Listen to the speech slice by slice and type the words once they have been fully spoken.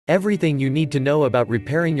Everything you need to know about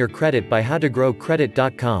repairing your credit by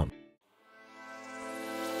howtogrowcredit.com.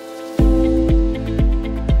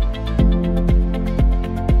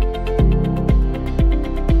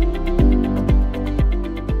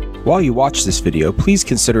 While you watch this video, please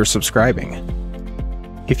consider subscribing.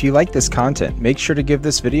 If you like this content, make sure to give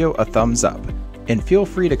this video a thumbs up, and feel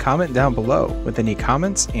free to comment down below with any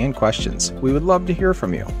comments and questions. We would love to hear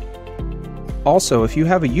from you. Also, if you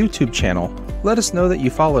have a YouTube channel, let us know that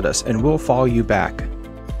you followed us and we'll follow you back.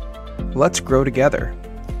 Let's grow together.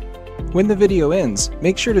 When the video ends,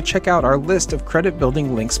 make sure to check out our list of credit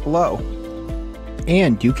building links below.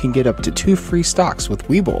 And you can get up to 2 free stocks with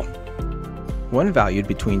Webull. One valued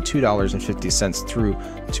between $2.50 through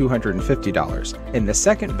 $250, and the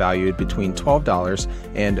second valued between $12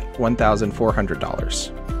 and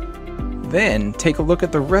 $1,400. Then, take a look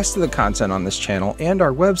at the rest of the content on this channel and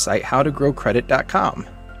our website howtogrowcredit.com,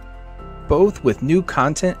 both with new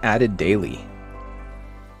content added daily.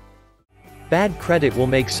 Bad credit will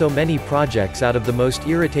make so many projects out of the most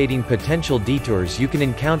irritating potential detours you can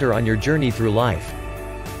encounter on your journey through life.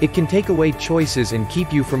 It can take away choices and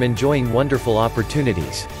keep you from enjoying wonderful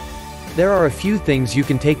opportunities. There are a few things you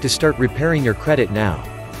can take to start repairing your credit now.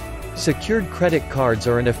 Secured credit cards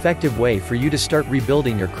are an effective way for you to start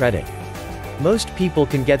rebuilding your credit. Most people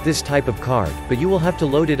can get this type of card, but you will have to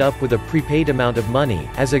load it up with a prepaid amount of money,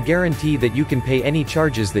 as a guarantee that you can pay any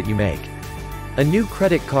charges that you make. A new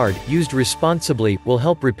credit card, used responsibly, will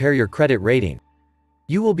help repair your credit rating.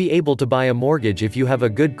 You will be able to buy a mortgage if you have a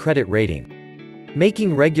good credit rating.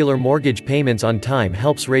 Making regular mortgage payments on time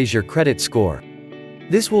helps raise your credit score.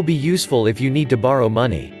 This will be useful if you need to borrow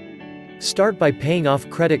money. Start by paying off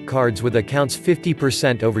credit cards with accounts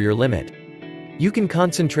 50% over your limit. You can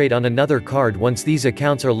concentrate on another card once these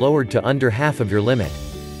accounts are lowered to under half of your limit.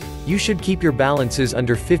 You should keep your balances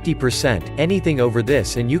under 50%, anything over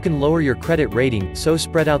this and you can lower your credit rating, so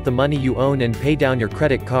spread out the money you own and pay down your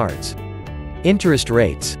credit cards. Interest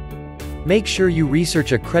rates. Make sure you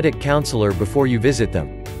research a credit counselor before you visit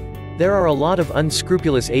them. There are a lot of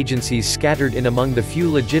unscrupulous agencies scattered in among the few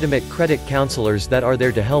legitimate credit counselors that are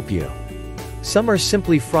there to help you. Some are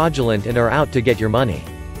simply fraudulent and are out to get your money.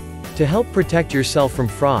 To help protect yourself from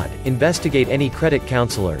fraud, investigate any credit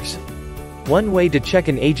counselors. One way to check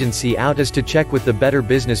an agency out is to check with the Better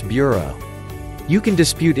Business Bureau. You can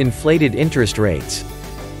dispute inflated interest rates.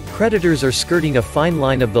 Creditors are skirting a fine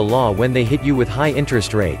line of the law when they hit you with high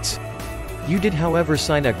interest rates. You did, however,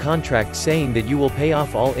 sign a contract saying that you will pay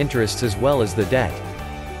off all interests as well as the debt.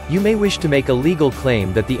 You may wish to make a legal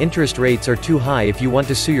claim that the interest rates are too high if you want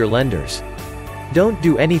to sue your lenders. Don't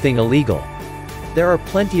do anything illegal. There are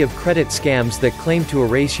plenty of credit scams that claim to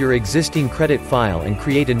erase your existing credit file and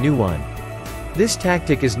create a new one. This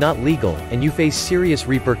tactic is not legal, and you face serious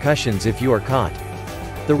repercussions if you are caught.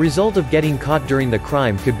 The result of getting caught during the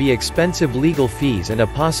crime could be expensive legal fees and a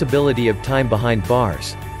possibility of time behind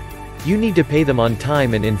bars. You need to pay them on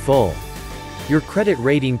time and in full. Your credit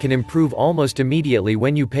rating can improve almost immediately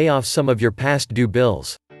when you pay off some of your past due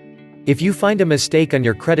bills. If you find a mistake on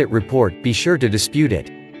your credit report, be sure to dispute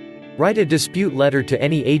it. Write a dispute letter to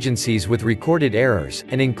any agencies with recorded errors,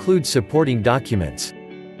 and include supporting documents.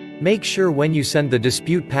 Make sure when you send the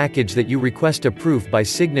dispute package that you request a proof by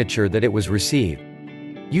signature that it was received.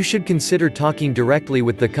 You should consider talking directly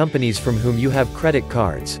with the companies from whom you have credit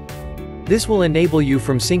cards. This will enable you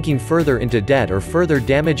from sinking further into debt or further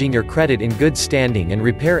damaging your credit in good standing and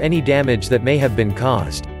repair any damage that may have been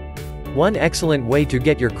caused. One excellent way to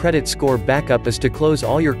get your credit score back up is to close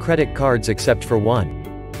all your credit cards except for one.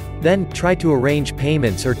 Then, try to arrange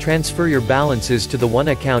payments or transfer your balances to the one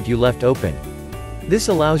account you left open. This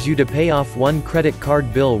allows you to pay off one credit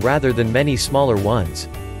card bill rather than many smaller ones.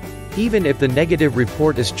 Even if the negative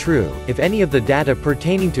report is true, if any of the data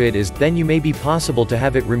pertaining to it is, then you may be possible to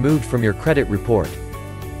have it removed from your credit report.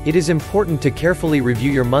 It is important to carefully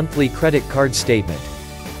review your monthly credit card statement.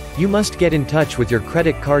 You must get in touch with your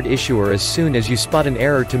credit card issuer as soon as you spot an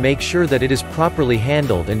error to make sure that it is properly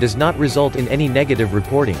handled and does not result in any negative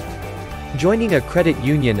reporting. Joining a credit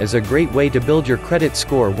union is a great way to build your credit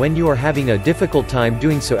score when you are having a difficult time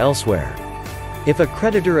doing so elsewhere. If a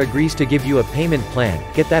creditor agrees to give you a payment plan,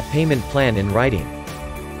 get that payment plan in writing.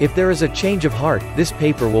 If there is a change of heart, this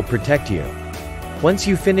paper will protect you. Once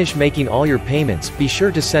you finish making all your payments, be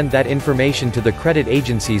sure to send that information to the credit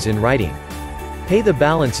agencies in writing. Pay the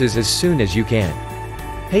balances as soon as you can.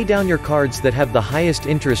 Pay down your cards that have the highest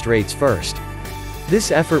interest rates first.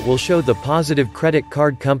 This effort will show the positive credit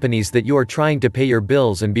card companies that you are trying to pay your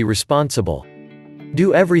bills and be responsible.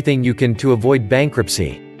 Do everything you can to avoid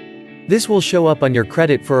bankruptcy. This will show up on your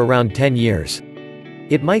credit for around 10 years.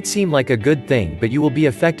 It might seem like a good thing, but you will be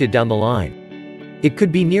affected down the line. It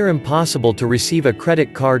could be near impossible to receive a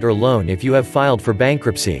credit card or loan if you have filed for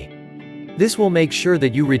bankruptcy. This will make sure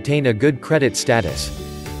that you retain a good credit status.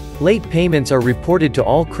 Late payments are reported to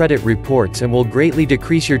all credit reports and will greatly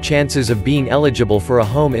decrease your chances of being eligible for a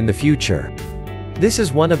home in the future. This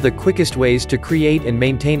is one of the quickest ways to create and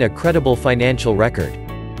maintain a credible financial record.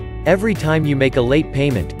 Every time you make a late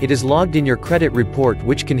payment, it is logged in your credit report,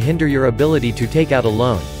 which can hinder your ability to take out a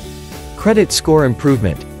loan. Credit score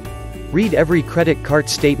improvement. Read every credit card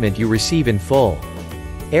statement you receive in full.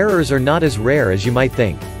 Errors are not as rare as you might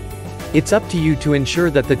think. It's up to you to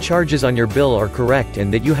ensure that the charges on your bill are correct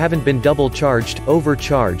and that you haven't been double charged,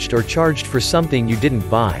 overcharged, or charged for something you didn't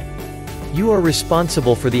buy. You are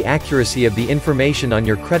responsible for the accuracy of the information on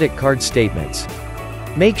your credit card statements.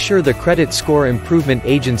 Make sure the credit score improvement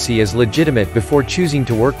agency is legitimate before choosing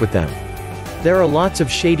to work with them. There are lots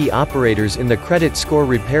of shady operators in the credit score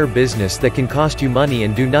repair business that can cost you money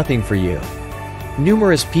and do nothing for you.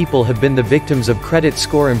 Numerous people have been the victims of credit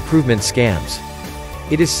score improvement scams.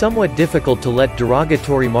 It is somewhat difficult to let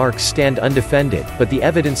derogatory marks stand undefended, but the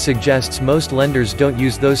evidence suggests most lenders don't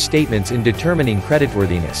use those statements in determining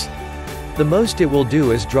creditworthiness. The most it will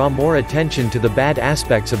do is draw more attention to the bad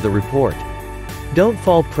aspects of the report. Don't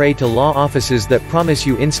fall prey to law offices that promise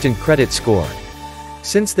you instant credit score.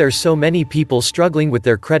 Since there's so many people struggling with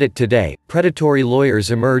their credit today, predatory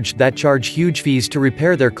lawyers emerged that charge huge fees to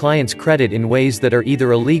repair their clients' credit in ways that are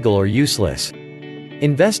either illegal or useless.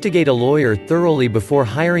 Investigate a lawyer thoroughly before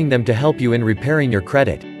hiring them to help you in repairing your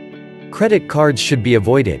credit. Credit cards should be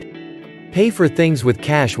avoided. Pay for things with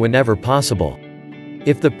cash whenever possible.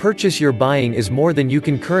 If the purchase you're buying is more than you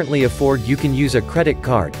can currently afford, you can use a credit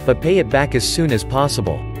card, but pay it back as soon as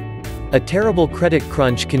possible. A terrible credit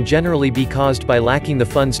crunch can generally be caused by lacking the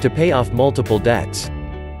funds to pay off multiple debts.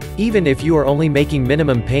 Even if you are only making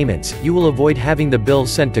minimum payments, you will avoid having the bill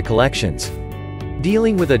sent to collections.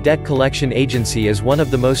 Dealing with a debt collection agency is one of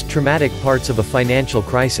the most traumatic parts of a financial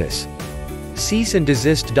crisis. Cease and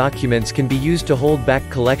desist documents can be used to hold back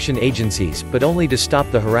collection agencies, but only to stop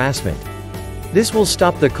the harassment. This will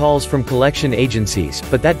stop the calls from collection agencies,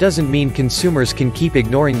 but that doesn't mean consumers can keep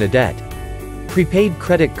ignoring the debt. Prepaid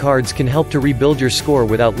credit cards can help to rebuild your score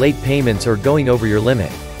without late payments or going over your limit.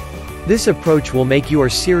 This approach will make you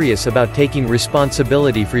serious about taking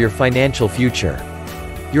responsibility for your financial future.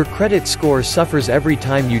 Your credit score suffers every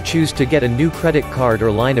time you choose to get a new credit card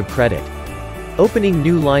or line of credit. Opening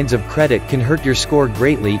new lines of credit can hurt your score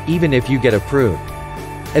greatly, even if you get approved.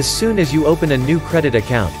 As soon as you open a new credit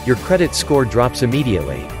account, your credit score drops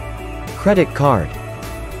immediately. Credit card.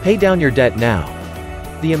 Pay down your debt now.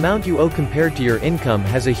 The amount you owe compared to your income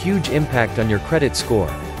has a huge impact on your credit score.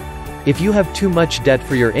 If you have too much debt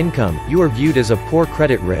for your income, you are viewed as a poor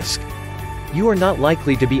credit risk. You are not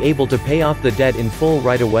likely to be able to pay off the debt in full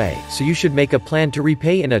right away, so you should make a plan to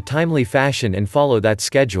repay in a timely fashion and follow that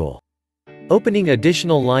schedule. Opening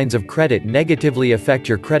additional lines of credit negatively affect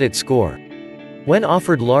your credit score. When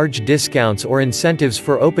offered large discounts or incentives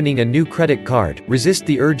for opening a new credit card, resist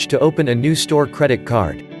the urge to open a new store credit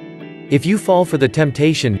card. If you fall for the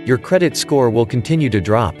temptation, your credit score will continue to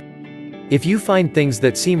drop. If you find things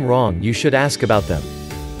that seem wrong, you should ask about them.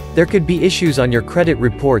 There could be issues on your credit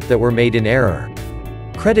report that were made in error.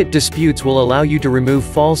 Credit disputes will allow you to remove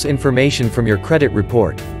false information from your credit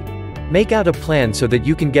report. Make out a plan so that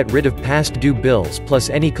you can get rid of past due bills plus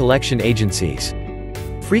any collection agencies.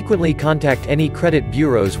 Frequently contact any credit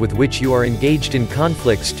bureaus with which you are engaged in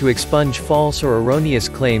conflicts to expunge false or erroneous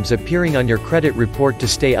claims appearing on your credit report to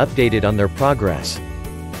stay updated on their progress.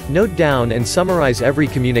 Note down and summarize every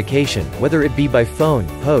communication, whether it be by phone,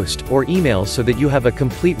 post, or email, so that you have a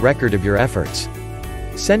complete record of your efforts.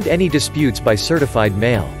 Send any disputes by certified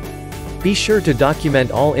mail. Be sure to document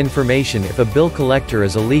all information if a bill collector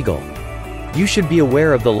is illegal. You should be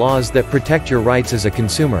aware of the laws that protect your rights as a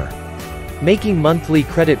consumer. Making monthly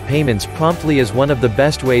credit payments promptly is one of the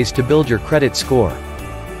best ways to build your credit score.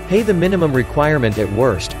 Pay the minimum requirement at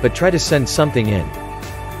worst, but try to send something in.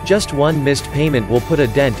 Just one missed payment will put a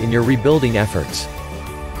dent in your rebuilding efforts.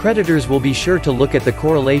 Creditors will be sure to look at the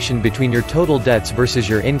correlation between your total debts versus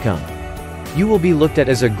your income. You will be looked at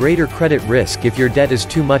as a greater credit risk if your debt is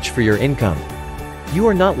too much for your income. You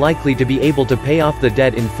are not likely to be able to pay off the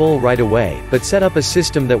debt in full right away, but set up a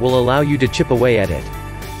system that will allow you to chip away at it.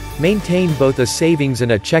 Maintain both a savings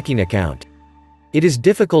and a checking account. It is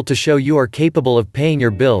difficult to show you are capable of paying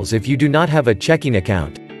your bills if you do not have a checking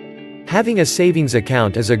account. Having a savings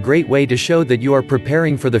account is a great way to show that you are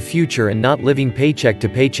preparing for the future and not living paycheck to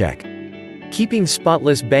paycheck. Keeping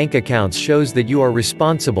spotless bank accounts shows that you are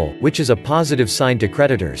responsible, which is a positive sign to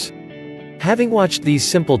creditors. Having watched these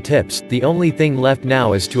simple tips, the only thing left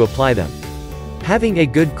now is to apply them. Having a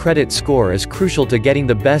good credit score is crucial to getting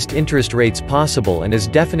the best interest rates possible and is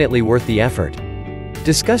definitely worth the effort.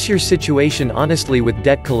 Discuss your situation honestly with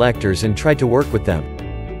debt collectors and try to work with them.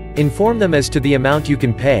 Inform them as to the amount you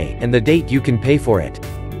can pay, and the date you can pay for it.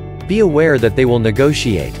 Be aware that they will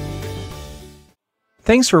negotiate.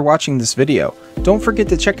 Thanks for watching this video. Don't forget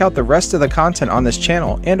to check out the rest of the content on this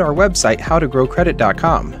channel and our website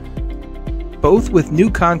howtogrowcredit.com, both with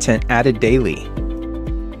new content added daily.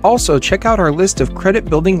 Also, check out our list of credit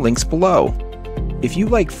building links below. If you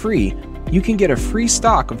like free, you can get a free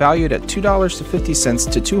stock valued at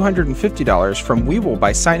 $2.50 to $250 from Webull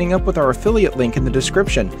by signing up with our affiliate link in the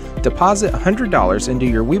description. Deposit $100 into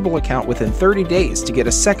your Webull account within 30 days to get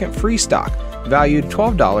a second free stock valued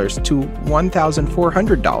 $12 to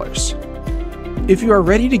 $1,400. If you are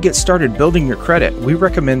ready to get started building your credit, we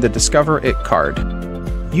recommend the Discover It card.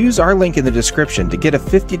 Use our link in the description to get a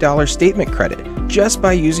 $50 statement credit just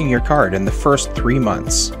by using your card in the first 3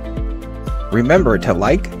 months. Remember to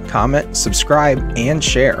like, comment, subscribe, and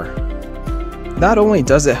share. Not only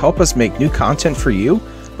does it help us make new content for you,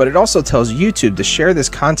 but it also tells YouTube to share this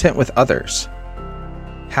content with others.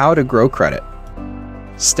 How to grow credit.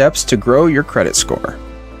 Steps to grow your credit score.